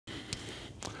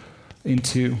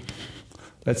into,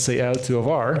 let's say, L2 of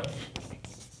R.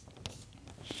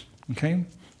 Okay?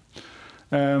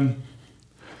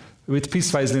 With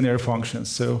piecewise linear functions.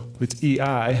 So with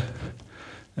EI,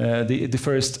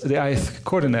 the ith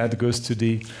coordinate goes to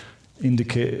the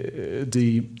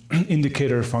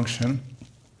indicator function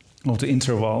of the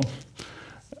interval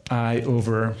I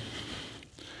over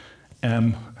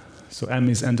m. So m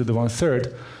is n to the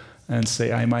 1/3, and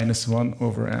say I minus 1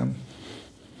 over m.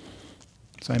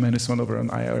 So I minus 1 over an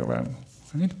I over m.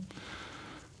 Right?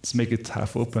 Let's make it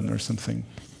half open or something.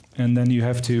 And then you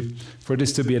have to, for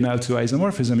this to be an L2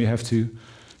 isomorphism, you have to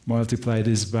multiply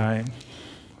this by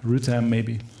root m,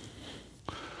 maybe.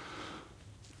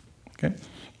 Okay?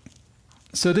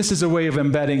 So this is a way of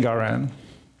embedding Rn.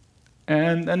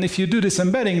 And if you do this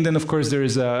embedding, then of course there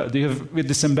is with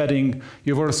this embedding,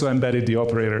 you've also embedded the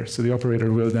operator. So the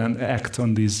operator will then act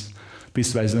on these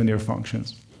piecewise linear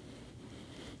functions.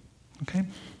 Okay?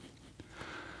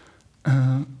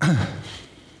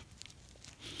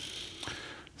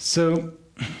 So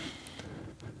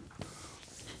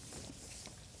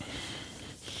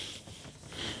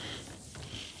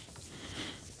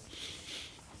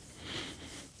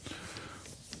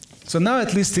now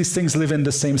at least these things live in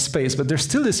the same space, but there's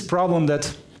still this problem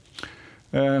that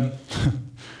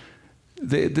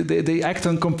they act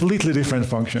on completely different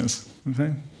functions.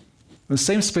 Okay? The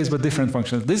same space but different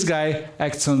functions. This guy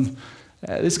acts on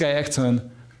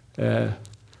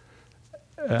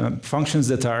functions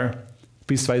that are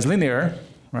piecewise linear,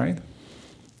 right?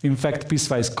 In fact,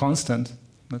 piecewise constant,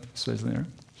 not piecewise linear.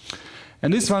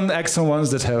 And this one acts on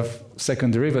ones that have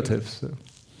second derivatives. So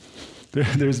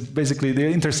there's basically, the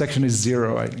intersection is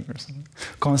 0, I think, or something.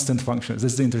 Constant functions,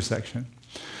 that's the intersection.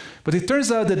 But it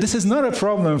turns out that this is not a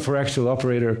problem for actual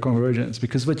operator convergence,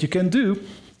 because what you can do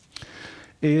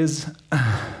is,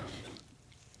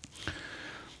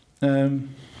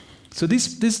 so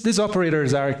these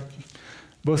operators are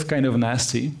both kind of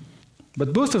nasty,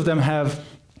 but both of them have,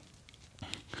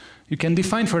 you can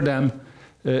define for them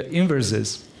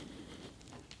inverses.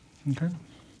 Okay?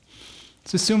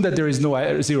 Let's assume that there is no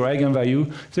zero eigenvalue.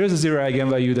 If there is a zero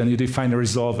eigenvalue, then you define a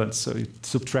resolvent. So you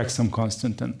subtract some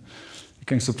constant, and you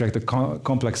can subtract a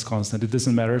complex constant. It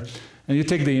doesn't matter. And you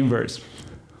take the inverse.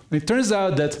 And it turns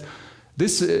out that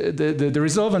this, the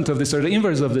resolvent of this, or the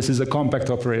inverse of this, is a compact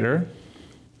operator.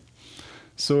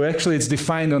 So actually, it's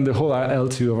defined on the whole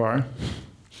L2 of R.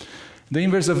 The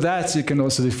inverse of that you can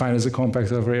also define as a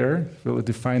compact operator. We'll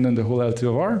define on the whole L2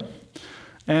 of R.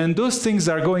 And those things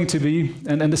are going to be,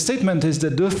 and the statement is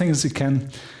that those things you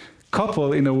can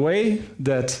couple in a way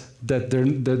that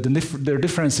their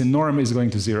difference in norm is going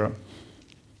to 0.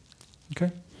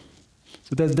 Okay?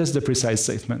 So that's the precise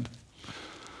statement.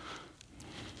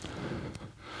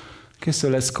 Okay, so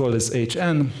let's call this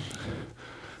Hn.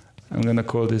 I'm going to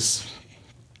call this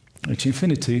H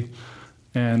infinity.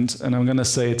 And I'm going to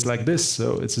say it's like this,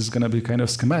 so it's just going to be kind of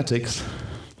schematics.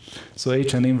 So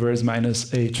Hn inverse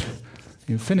minus H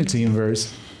infinity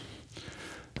inverse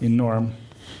in norm.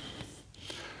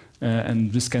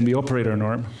 And this can be operator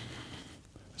norm.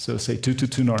 So say 2 to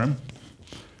 2 norm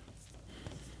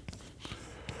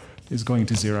is going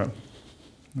to 0.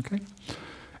 Okay?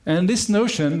 And this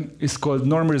notion is called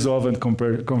norm-resolvent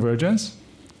convergence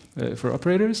for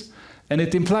operators. And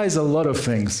it implies a lot of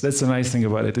things. That's the nice thing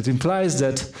about it. It implies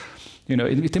that,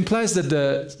 it implies that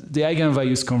the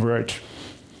eigenvalues converge.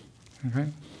 Okay?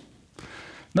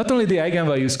 Not only the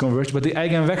eigenvalues converge, but the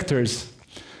eigenvectors,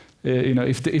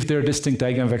 if they're distinct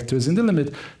eigenvectors in the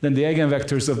limit, then the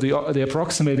eigenvectors of the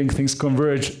approximating things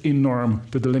converge in norm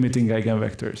to the limiting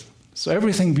eigenvectors. So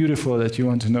everything beautiful that you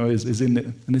want to know is in it.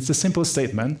 And it's a simple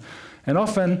statement. And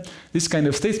often, these kind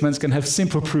of statements can have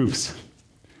simple proofs.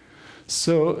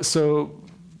 So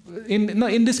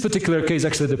in this particular case,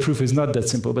 actually, the proof is not that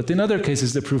simple. But in other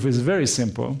cases, the proof is very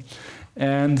simple.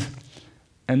 And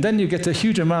then you get a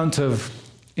huge amount of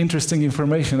interesting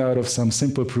information out of some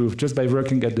simple proof just by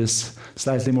working at this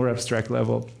slightly more abstract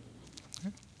level.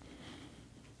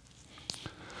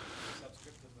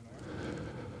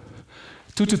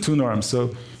 2 to 2 norm.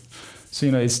 So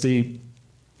it's the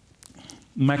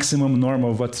maximum norm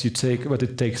of what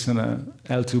it takes in a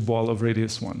L2 ball of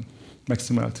radius 1.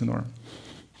 Maximum L2 norm.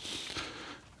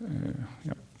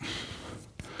 Yeah.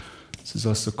 This is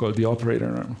also called the operator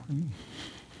norm.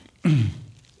 Doesn't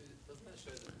that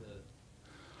show that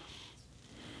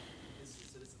this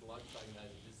is the large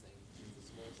eigenvalue of this thing is the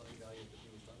small eigenvalue of the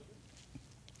thing we started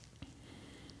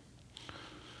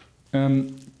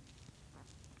with?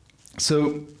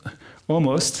 So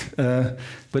almost,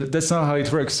 but that's not how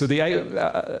it works. So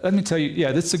let me tell you,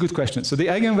 yeah, that's a good question. So the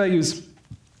eigenvalues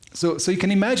So you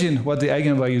can imagine what the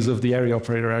eigenvalues of the array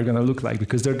operator are going to look like,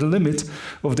 because they're the limit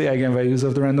of the eigenvalues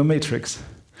of the random matrix.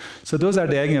 So those are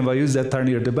the eigenvalues that are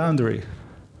near the boundary.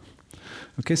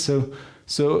 Okay, so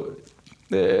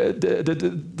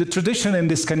the tradition in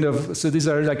this kind of, so these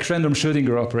are like random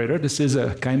Schrödinger operator. This is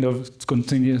a kind of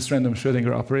continuous random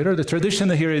Schrödinger operator. The tradition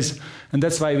here is, and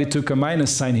that's why we took a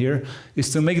minus sign here, is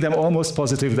to make them almost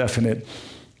positive definite,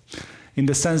 in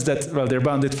the sense that, well, they're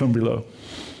bounded from below.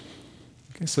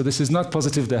 Okay, so this is not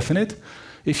positive definite.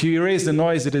 If you erase the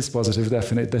noise, it is positive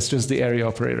definite. That's just the area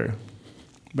operator,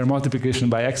 where multiplication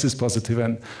by x is positive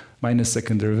and minus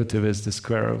second derivative is the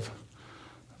square of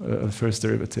first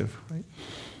derivative. Right?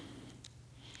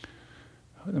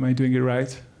 Am I doing it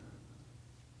right?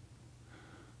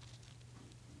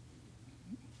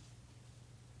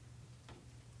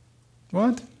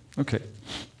 What? Okay.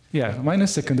 Yeah,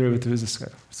 minus second derivative is the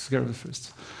square of the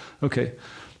first. Okay.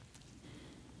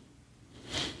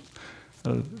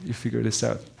 You figure this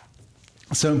out.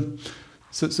 So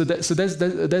that's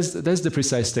the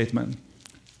precise statement.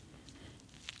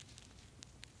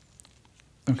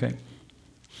 Okay.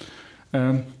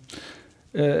 And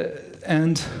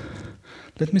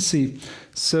let me see.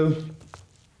 So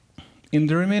in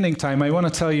the remaining time, I want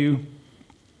to tell you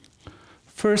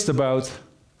first about,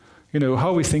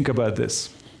 how we think about this.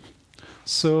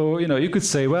 So, you could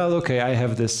say, well, okay, I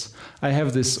have this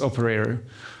operator,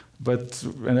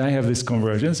 and I have this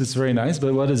convergence. It's very nice,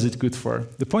 but what is it good for?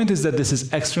 The point is that this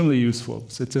is extremely useful.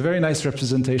 So it's a very nice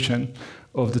representation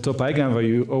of the top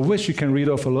eigenvalue, of which you can read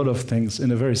off a lot of things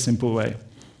in a very simple way.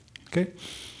 Okay?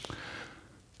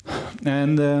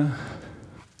 And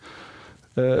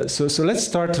so let's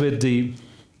start with the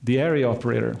area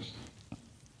operator.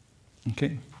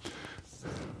 Okay?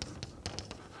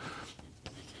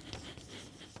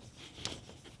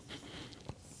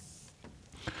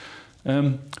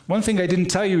 One thing I didn't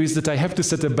tell you is that I have to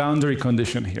set a boundary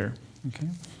condition here. Okay?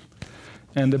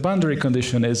 And the boundary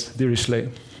condition is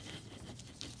Dirichlet.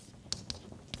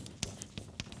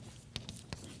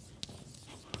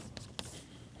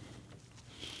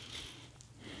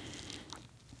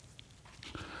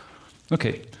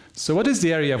 Okay, so what is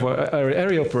the area of our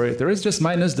area operator? It's just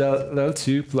minus del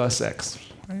 2 plus x,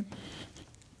 right?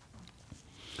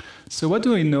 So what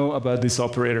do we know about this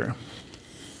operator?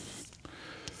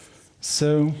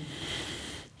 So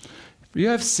you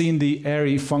have seen the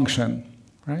area function,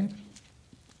 right?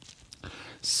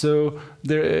 So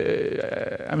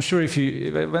there, I'm sure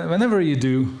whenever you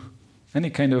do any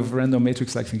kind of random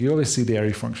matrix-like thing, you always see the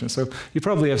area function. So you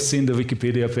probably have seen the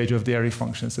Wikipedia page of the area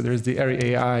function. So there's the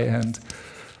area AI and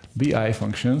BI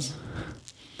functions.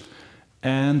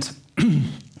 And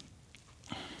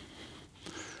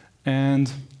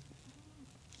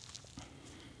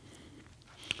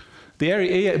the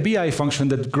area BI function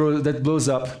that blows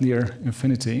up near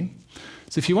infinity.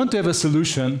 So if you want to have a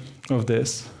solution of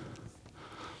this,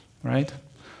 right?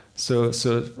 So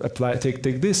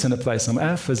take this and apply some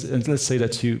f, and let's say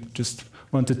that you just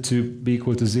want it to be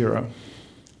equal to 0.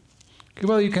 Okay,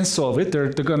 well, you can solve it. They're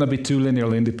going to be two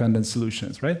linearly independent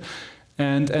solutions, right?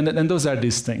 And those are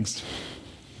these things.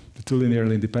 The two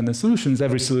linearly independent solutions.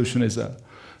 Every solution is a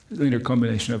linear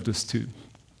combination of those two.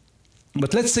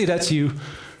 But let's say that you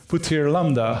put here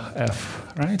lambda f,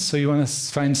 right? So you want to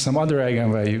find some other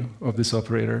eigenvalue of this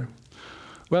operator.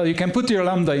 Well, you can put your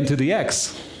lambda into the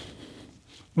x.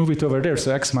 Move it over there,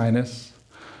 so x minus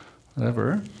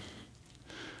whatever.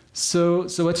 So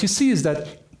what you see is that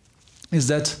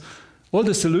all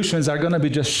the solutions are going to be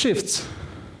just shifts.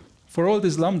 For all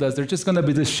these lambdas, they're just going to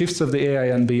be the shifts of the AI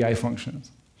and BI functions.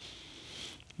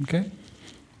 Okay?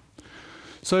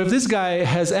 So if this guy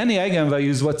has any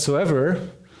eigenvalues whatsoever,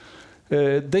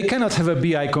 they cannot have a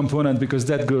BI component because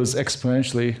that goes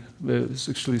exponentially,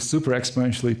 actually super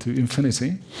exponentially to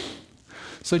infinity.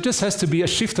 So it just has to be a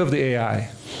shift of the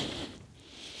AI.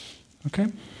 Okay?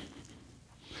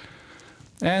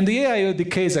 And the AI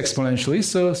decays exponentially,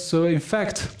 so in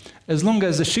fact, as long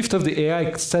as the shift of the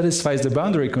AI satisfies the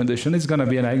boundary condition, it's going to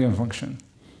be an eigenfunction.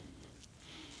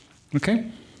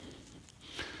 Okay?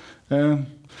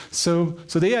 So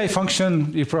the AI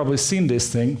function, you've probably seen this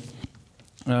thing,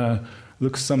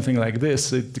 looks something like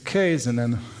this. It decays, and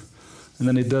then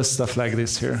it does stuff like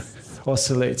this here.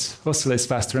 Oscillates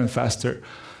faster and faster.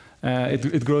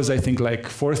 It grows, I think, like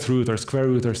fourth root or square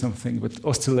root or something, but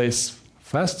oscillates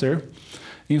faster.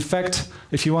 In fact,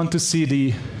 if you want to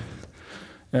see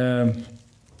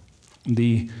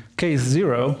the case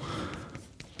 0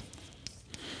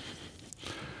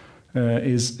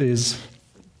 is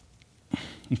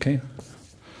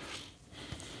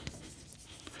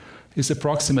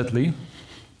approximately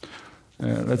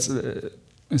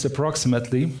is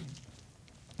approximately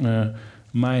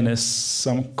minus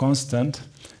some constant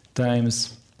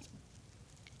times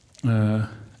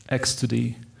x to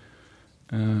the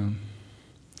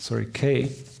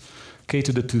k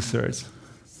to the 2/3.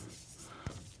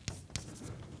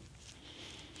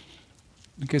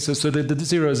 Okay, so the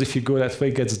zeros, if you go that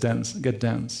way, get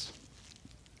dense.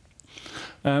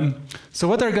 So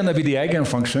what are going to be the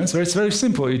eigenfunctions? Well, it's very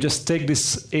simple. You just take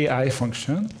this AI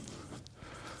function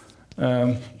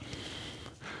and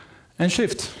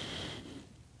shift.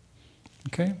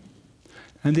 Okay?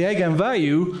 And the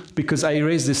eigenvalue, because I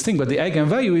erased this thing, but the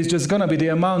eigenvalue is just going to be the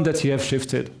amount that you have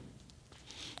shifted.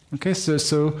 Okay, so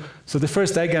the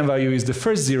first eigenvalue is the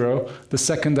first zero, the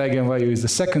second eigenvalue is the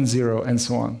second zero, and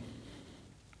so on.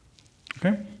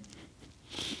 Okay?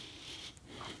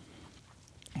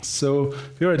 So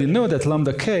we already know that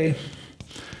lambda k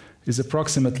is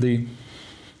approximately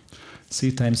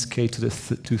c times k to the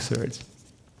 2/3.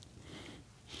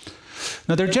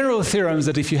 Now there are general theorems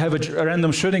that if you have a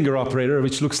random Schrödinger operator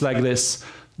which looks like this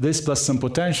plus some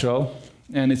potential,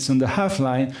 and it's on the half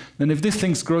line, then if this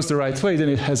thing grows the right way, then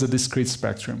it has a discrete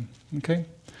spectrum. Okay?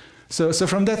 So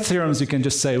from that theorems you can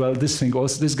just say, well, this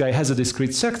guy has a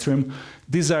discrete spectrum.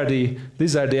 These are the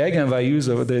eigenvalues,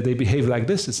 or they behave like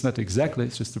this. It's not exactly,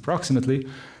 it's just approximately.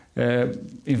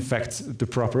 In fact, the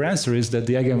proper answer is that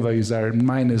the eigenvalues are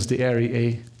minus the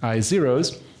area AI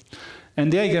zeros,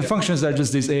 and the eigenfunctions are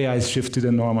just these AIs shifted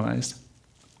and normalized.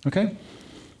 Okay?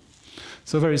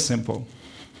 So very simple.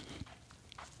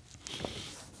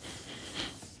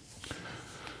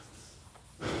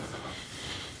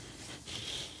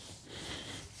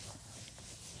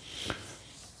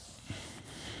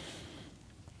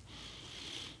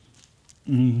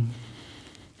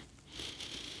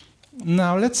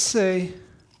 Now let's say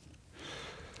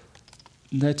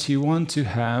that you want to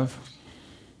have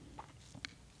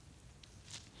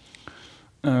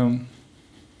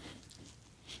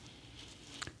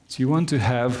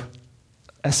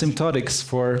asymptotics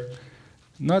for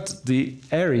not the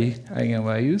Airy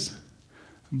eigenvalues,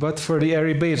 but for the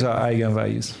Airy beta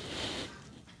eigenvalues.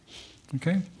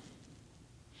 Okay?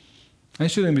 I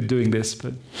shouldn't be doing this,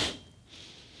 but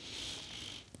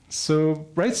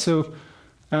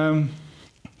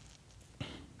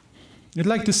you'd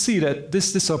like to see that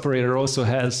this operator also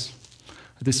has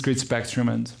a discrete spectrum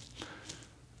and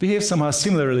behaves somehow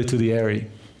similarly to the Airy.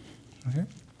 Okay?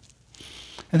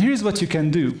 And here's what you can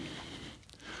do.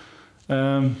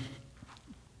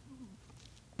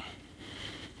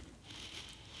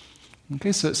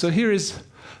 Okay, so here is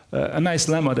a nice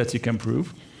lemma that you can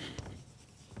prove.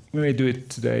 We may do it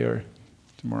today or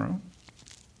tomorrow,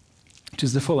 which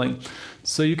is the following.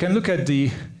 So you can look at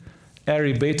the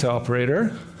Airy beta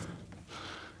operator.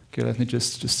 Okay, let me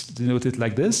just denote it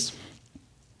like this.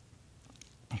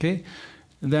 Okay,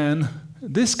 then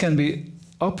this can be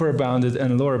upper bounded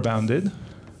and lower bounded.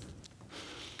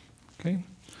 Okay,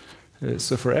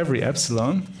 so for every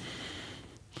epsilon,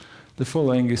 the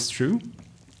following is true.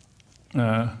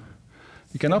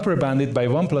 You can upper bound it by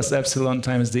 1 plus epsilon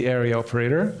times the area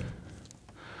operator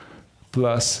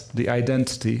plus the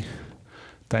identity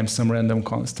times some random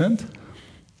constant.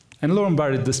 And lower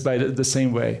bound it this by the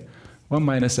same way. 1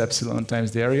 minus epsilon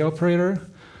times the area operator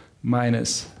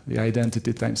minus the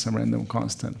identity times some random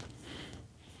constant.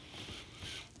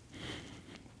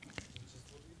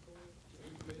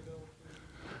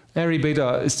 Airy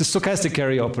beta is the stochastic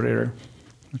area operator.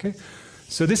 Okay?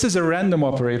 So this is a random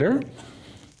operator,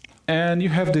 and you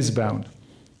have this bound.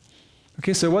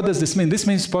 Okay, so what does this mean? This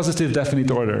means positive definite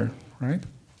order, right?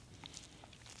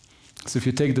 So if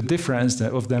you take the difference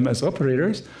of them as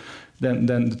operators, then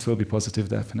it will be positive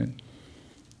definite.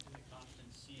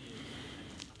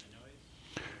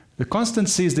 The constant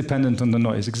C is dependent on the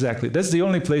noise, exactly. That's the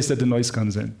only place that the noise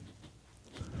comes in.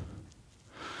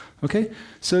 Okay,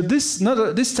 so this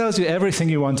tells you everything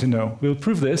you want to know. We'll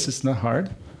prove this, it's not hard.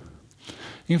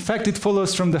 In fact, it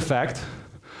follows from the fact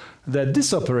that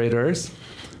this operator,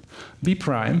 B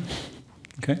prime,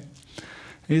 okay,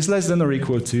 is less than or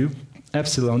equal to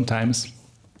epsilon times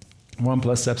 1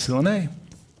 plus epsilon A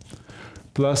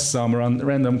plus some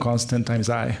random constant times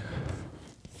I.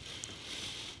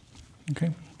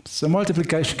 Okay, so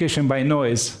multiplication by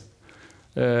noise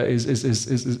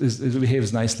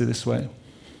behaves nicely this way.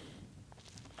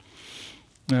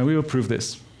 We will prove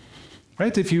this,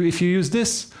 right? If you use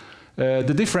this,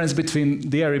 the difference between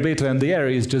the Airy beta and the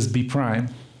Airy is just B prime.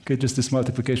 Okay, just this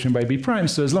multiplication by B prime.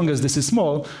 So as long as this is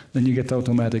small, then you get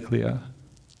automatically a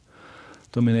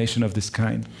domination of this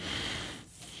kind.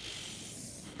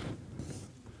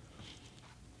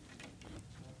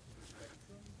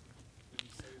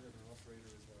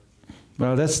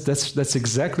 Well, that's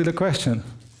exactly the question.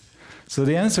 So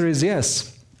the answer is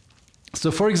yes.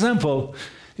 So for example,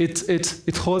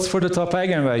 it holds for the top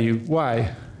eigenvalue.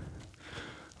 Why?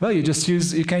 Well, you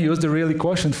can use the Rayleigh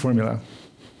quotient formula,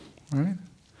 right?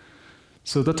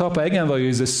 So the top eigenvalue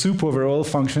is a soup over all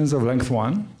functions of length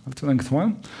 1,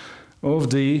 of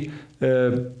the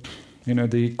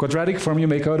the quadratic form you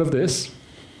make out of this,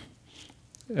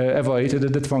 evaluated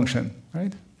at that function,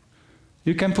 right?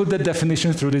 You can put that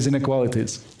definition through these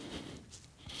inequalities,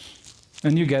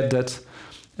 and you get that.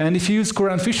 And if you use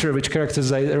Courant-Fisher, which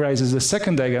characterizes the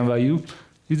second eigenvalue,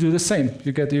 you do the same.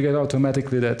 You get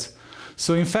automatically that.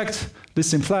 So in fact,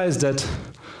 this implies that,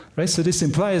 right? So this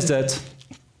implies that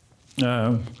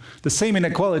the same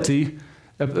inequality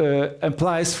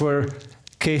applies for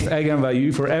kth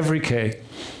eigenvalue for every k.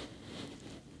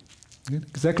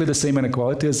 Exactly the same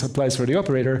inequality as applies for the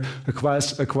operator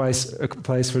applies for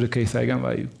the kth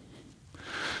eigenvalue.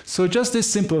 So just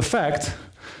this simple fact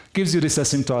gives you this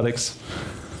asymptotics.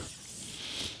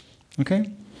 Okay?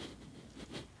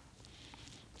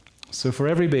 So for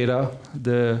every beta,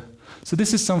 so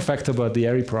this is some fact about the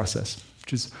Airy process,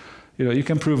 which is, you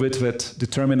can prove it with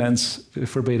determinants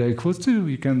for beta equals 2,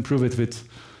 you can prove it with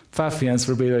Pfaffians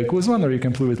for beta equals 1, or you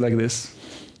can prove it like this.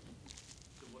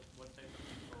 So what type of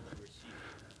control will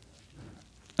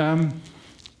receive?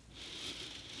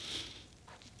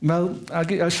 Well,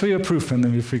 I'll show you a proof and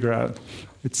then we figure out.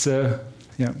 It's, yeah.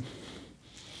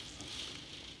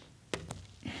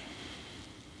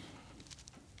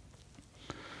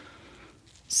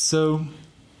 So,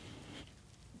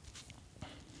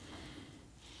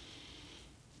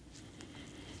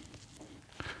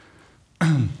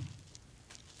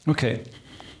 okay.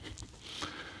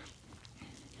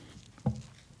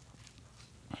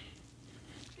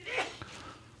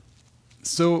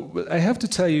 So I have to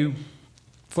tell you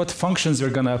what functions we're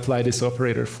going to apply this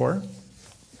operator for.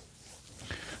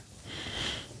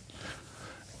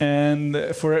 And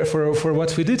for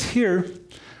what we did here,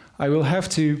 I will have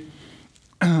to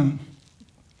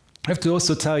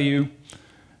also tell you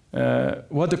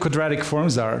what the quadratic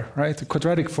forms are, right? The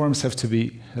quadratic forms has to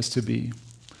be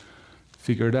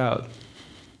figured out.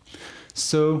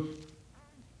 So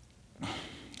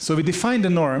we define the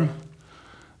norm,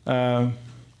 I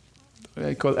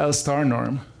call L star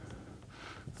norm.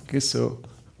 Okay, so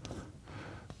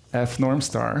F norm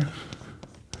star.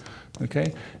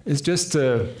 Okay, let's just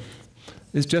call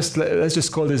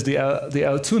this the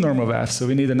L2 norm of F. So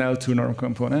we need an L2 norm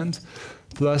component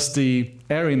plus the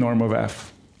Airy norm of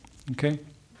F. Okay,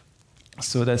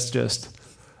 so that's just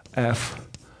F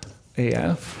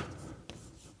AF.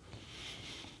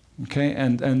 Okay,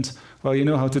 and well, you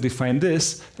know how to define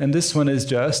this, and this one is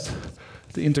just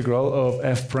the integral of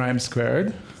F prime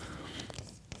squared.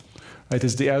 Right,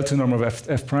 it's the L2 norm of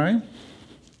F prime.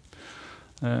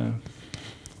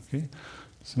 Okay,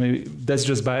 so maybe that's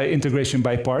just by integration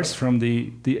by parts from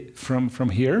from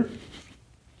here.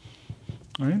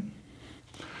 All right.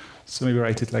 So maybe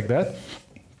write it like that.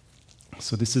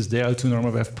 So this is the L2 norm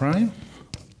of F prime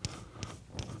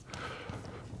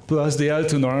plus the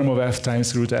L2 norm of F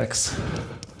times root x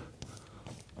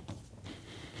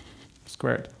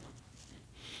squared.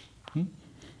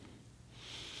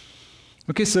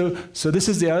 Okay, so this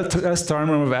is the L star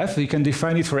norm of F. You can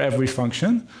define it for every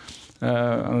function,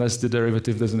 unless the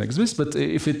derivative doesn't exist. But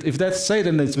if that's so,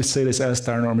 then we say this L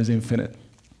star norm is infinite.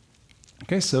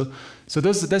 Okay, so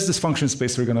that's this function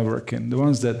space we're going to work in, the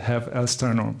ones that have L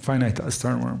star norm, finite L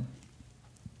star norm.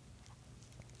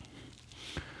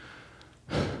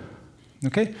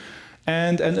 Okay,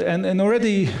 and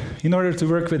already, in order to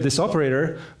work with this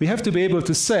operator, we have to be able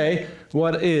to say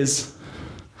what is.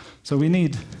 So we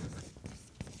need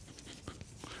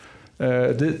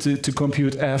to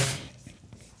compute F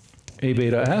A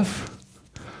beta F,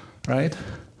 right?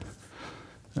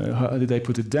 How did I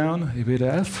put it down? A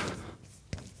beta F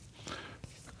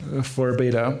for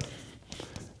beta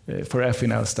for F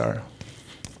in L star. In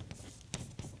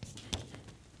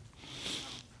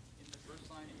the first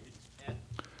line, it's F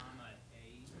comma A.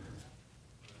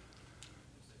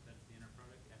 That's the inner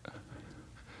product.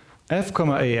 F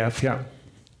comma AF, yeah.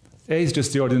 A is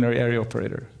just the ordinary Airy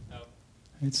operator. Oh.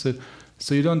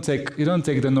 So you don't take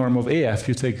the norm of AF,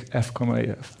 you take F comma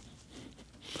AF.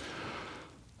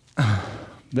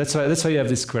 That's why you have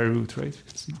this square root, right?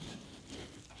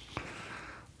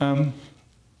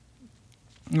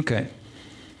 Okay.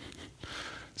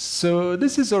 So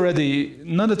this is already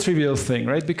not a trivial thing,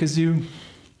 right? Because you,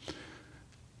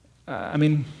 I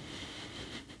mean,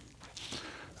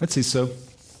 let's see. So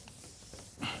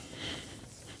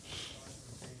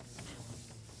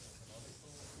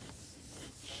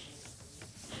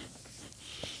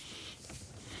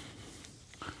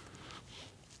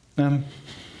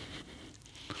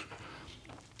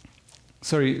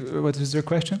Sorry, what is your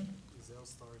question? Is L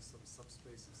star some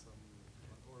subspace,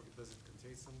 or does it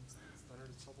contain some standard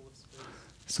Sobolev space?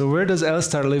 So where does L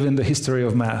star live in the history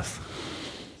of math?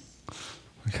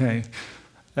 Okay,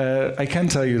 I can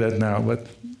tell you that now, but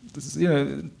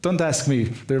don't ask me.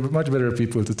 There are much better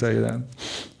people to tell you that.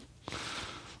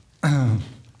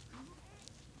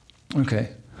 Okay.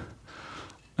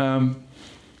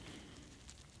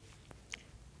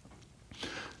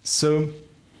 So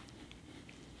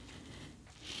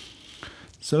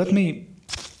let me.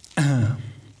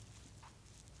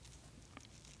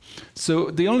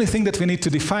 So the only thing that we need to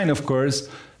define, of course,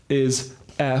 is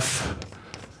f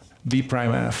b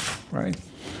prime f, right?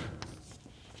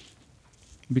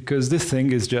 Because this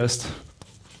thing is just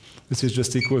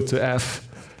equal to f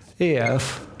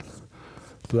af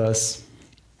plus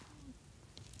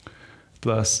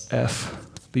f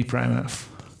b prime f.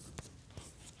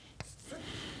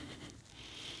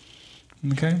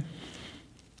 Okay?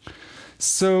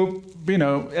 So,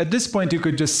 at this point you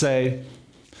could just say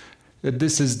that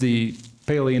this is the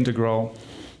Paley integral,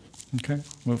 okay,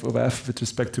 of f with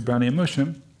respect to Brownian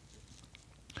motion.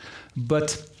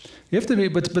 But you have to be,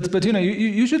 but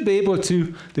you should be able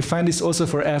to define this also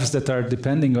for f's that are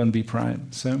depending on b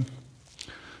prime. So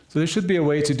there should be a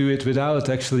way to do it without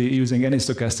actually using any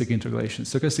stochastic integration.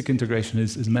 Stochastic integration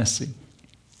is messy.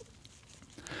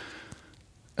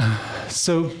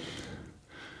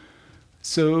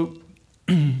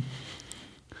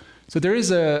 So there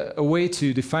is a way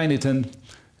to define it, and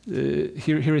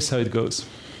here is how it goes.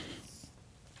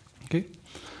 Okay,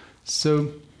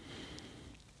 so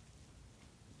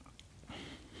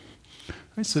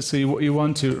you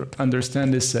want to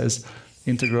understand this as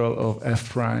integral of f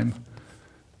prime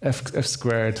f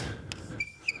squared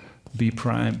b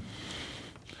prime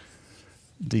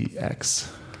dx.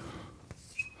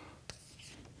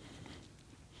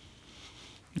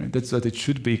 Right, that's what it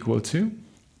should be equal to.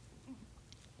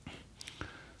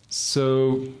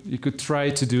 So you could try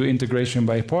to do integration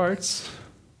by parts.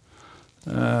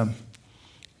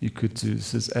 You could do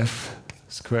this as f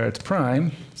squared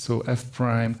prime, so f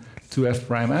prime to f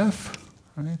prime f,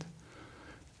 right?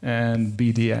 And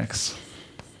b dx.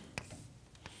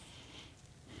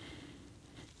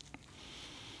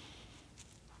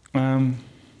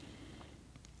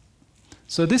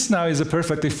 So this now is a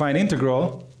perfectly fine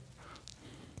integral.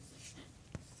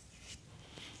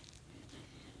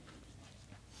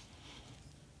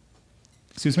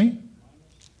 Excuse me?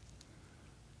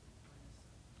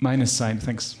 Minus sign,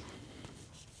 thanks.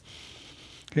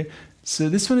 Okay, so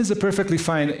this one is a perfectly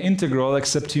fine integral,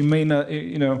 except you may not,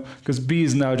 because b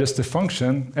is now just a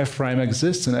function, f prime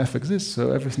exists and f exists,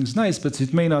 so everything's nice, but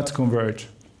it may not converge.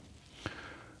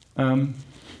 Okay,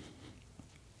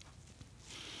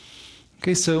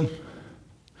 so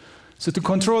to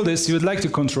control this, you would like to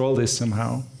control this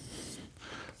somehow,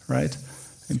 right?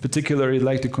 In particular, you'd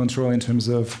like to control in terms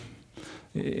of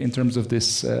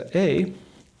this a.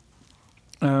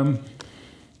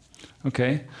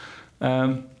 Okay,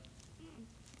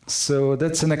 so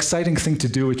that's an exciting thing to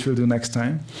do, which we'll do next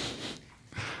time.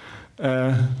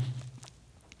 But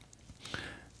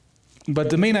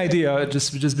the main idea,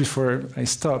 just before I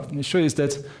stop, let me show you, is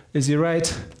that as you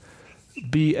write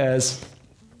b as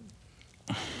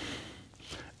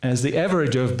the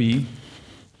average of b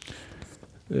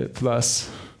plus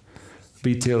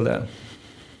b tilde.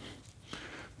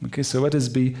 Okay, so what is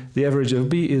b? The average of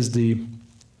b is the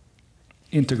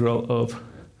integral of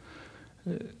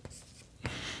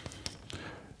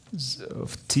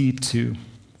t to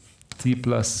t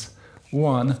plus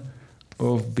 1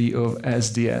 of b of s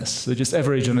ds. So just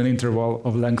average on an interval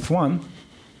of length 1.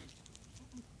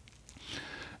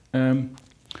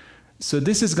 So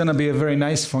this is going to be a very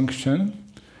nice function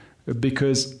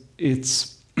because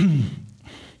it's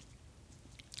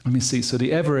let me see. So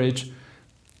the average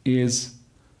is,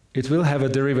 it will have a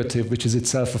derivative which is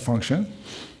itself a function.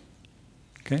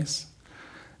 Okay.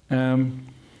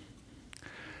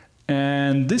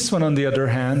 And this one, on the other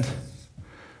hand,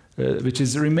 which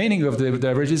is the remaining of the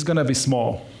average, is going to be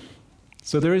small.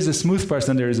 So there is a smooth part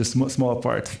and there is a small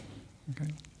part.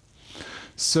 Okay.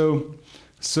 So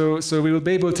we will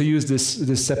be able to use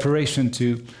this separation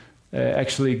to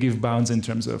actually give bounds in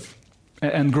terms of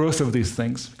and growth of these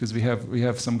things, because we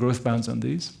have some growth bounds on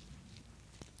these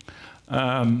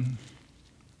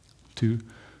to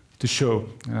show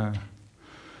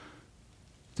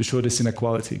this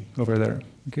inequality over there.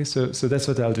 Okay, so that's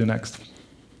what I'll do next.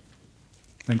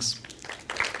 Thanks.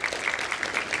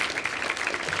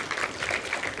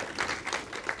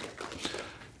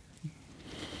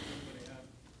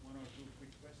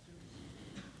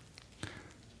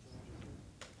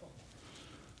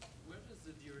 Where does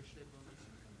the derive shape on this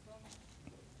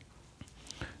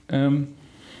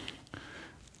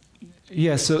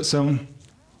Yeah, so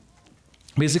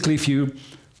basically, if you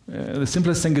the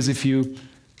simplest thing is if you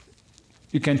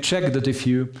can check that if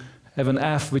you have an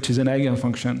f which is an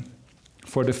eigenfunction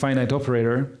for the finite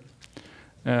operator,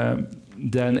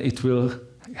 then it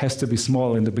has to be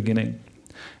small in the beginning,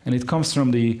 and it comes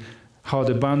from how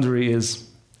the boundary is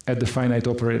at the finite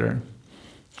operator.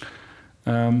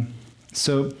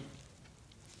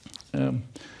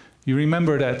 You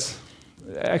remember that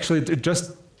actually it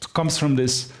just comes from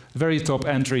this very top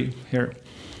entry here.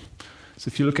 So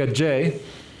if you look at J,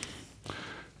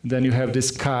 then you have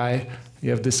this chi,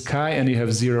 and you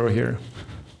have 0 here.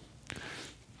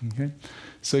 Okay?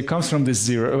 So it comes from this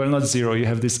 0, well, not 0, you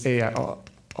have this A,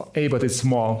 but it's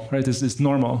small, right? It's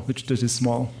normal, which is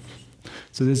small.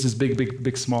 So this is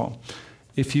big, small.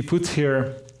 If you put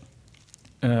here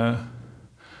a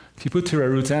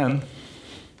root n,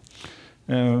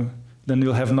 then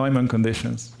you'll have Neumann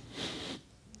conditions.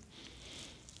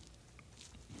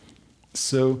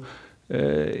 So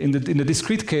in the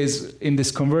discrete case, in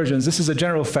this convergence, this is a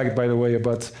general fact, by the way,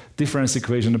 about difference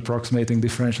equation approximating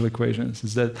differential equations,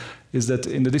 is that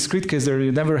in the discrete case,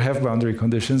 you never have boundary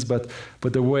conditions, but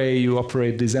the way you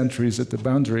operate these entries at the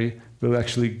boundary will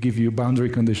actually give you boundary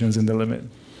conditions in the limit.